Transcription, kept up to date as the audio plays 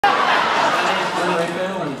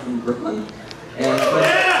Brooklyn.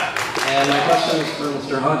 And my question is for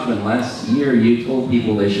Mr. Hodgman. Last year, you told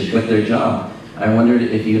people they should quit their job. I wondered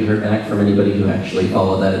if you had heard back from anybody who actually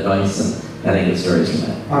followed that advice and had any good stories from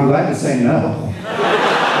that. I'm glad to say no.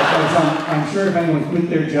 Because I'm sure if anyone quit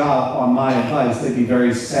their job on my advice, they'd be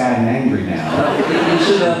very sad and angry now. You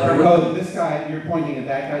should oh, this guy, you're pointing at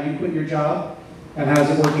that guy, you quit your job? And how's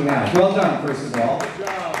it working out? Well done, first of all.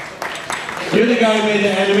 You're the guy who made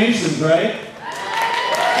the animations, right?